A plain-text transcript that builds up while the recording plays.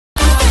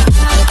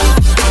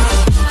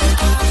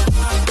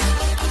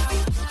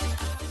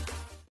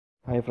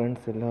Hi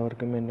friends,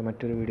 എല്ലാവർക്കും എൻ്റെ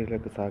മറ്റൊരു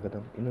വീഡിയോയിലേക്ക്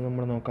സ്വാഗതം. ഇന്ന്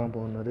നമ്മൾ നോക്കാൻ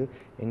പോകുന്നത്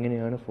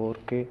എങ്ങനെയാണ്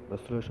 4K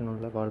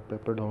റെസൊല്യൂഷനുള്ള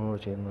വാൾപേപ്പർ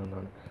ഡൗൺലോഡ്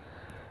ചെയ്യുന്നതെന്നാണ്.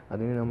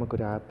 അതിന്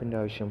നമുക്കൊരു ആപ്പിൻ്റെ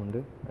ആവശ്യമുണ്ട്.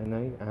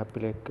 അതിനായി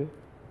ആപ്പിലേക്ക്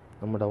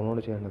നമ്മൾ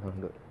ഡൗൺലോഡ്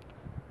ചെയ്യേണ്ടതുണ്ട്.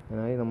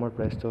 അതിനായി നമ്മൾ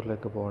പ്ലേ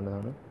സ്റ്റോറിലേക്ക്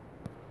പോകേണ്ടതാണ്.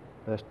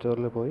 പ്ലേ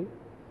സ്റ്റോറിൽ പോയി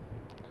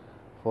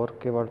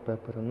 4K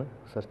വാൾപേപ്പർ എന്ന്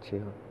സെർച്ച്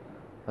ചെയ്യുക.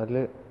 അതിൽ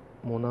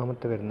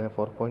മൂന്നാമത്തെ വരുന്ന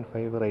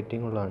 4.5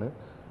 റേറ്റിംഗ് ഉള്ളതാണ്.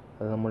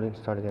 അത് നമ്മൾ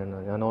ഇൻസ്റ്റാൾ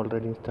ചെയ്യേണ്ടതാണ്. ഞാൻ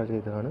ഓൾറെഡി ഇൻസ്റ്റാൾ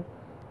ചെയ്തതാണ്.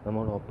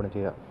 നമ്മൾ ഓപ്പൺ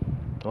ചെയ്യാം.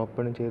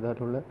 ഓപ്പൺ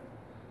ചെയ്താലുള്ള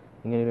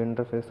ഇങ്ങനെയൊരു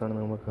ഇൻ്റർഫേസാണ്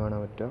നമുക്ക് കാണാൻ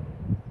പറ്റുക.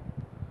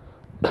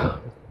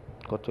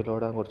 കുറച്ച്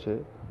ലോഡാൻ കുറച്ച്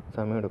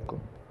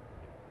സമയമെടുക്കും.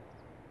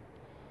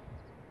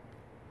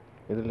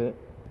 ഇതിൽ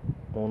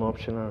 3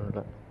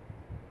 ഓപ്ഷനാണുള്ളത്.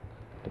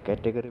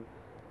 കാറ്റഗറി,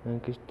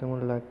 നിങ്ങൾക്ക്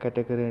ഇഷ്ടമുള്ള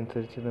കാറ്റഗറി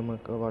അനുസരിച്ച്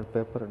നമുക്ക്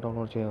വാൾപേപ്പർ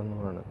ഡൗൺലോഡ്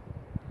ചെയ്യാവുന്നതാണ്.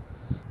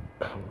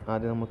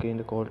 ആദ്യം നമുക്ക്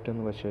ഇതിൻ്റെ ക്വാളിറ്റി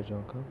ഒന്ന് പരിശോധിച്ച്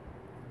നോക്കാം.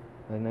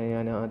 അതിനായി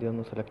ഞാൻ ആദ്യം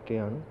ഒന്ന് സെലക്ട്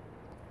ചെയ്യാണ്.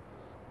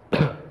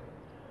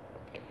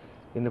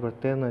 ഇതിൻ്റെ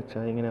പ്രത്യേകത എന്ന്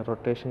വെച്ചാൽ ഇങ്ങനെ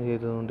റൊട്ടേഷൻ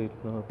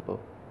ചെയ്തുകൊണ്ടിരുന്നപ്പോൾ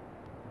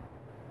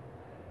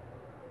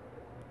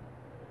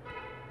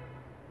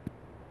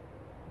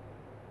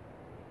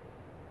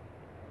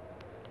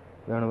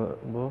ഇതാണ്.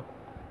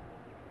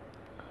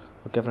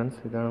 ഓക്കെ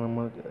ഫ്രണ്ട്സ്, ഇതാണ്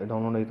നമ്മൾ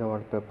ഡൗൺലോഡ് ചെയ്ത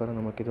വാൾപേപ്പർ.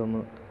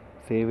 നമുക്കിതൊന്ന്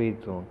സേവ്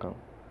ചെയ്ത് നോക്കാം.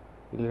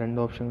 ഇതിൽ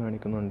 2 ഓപ്ഷൻ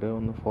കാണിക്കുന്നുണ്ട്.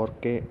 ഒന്ന്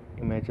 4K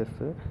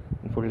ഇമേജസ്,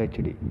 ഫുൾ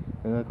HD.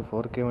 നിങ്ങൾക്ക്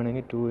 4K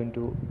വേണമെങ്കിൽ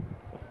 2x2.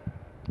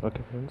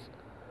 ഓക്കെ ഫ്രണ്ട്സ്,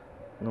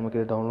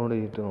 നമുക്കിത് ഡൗൺലോഡ്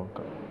ചെയ്തിട്ട്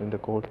നോക്കാം ഇതിൻ്റെ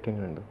ക്വാളിറ്റി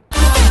എങ്ങനെയുണ്ട്.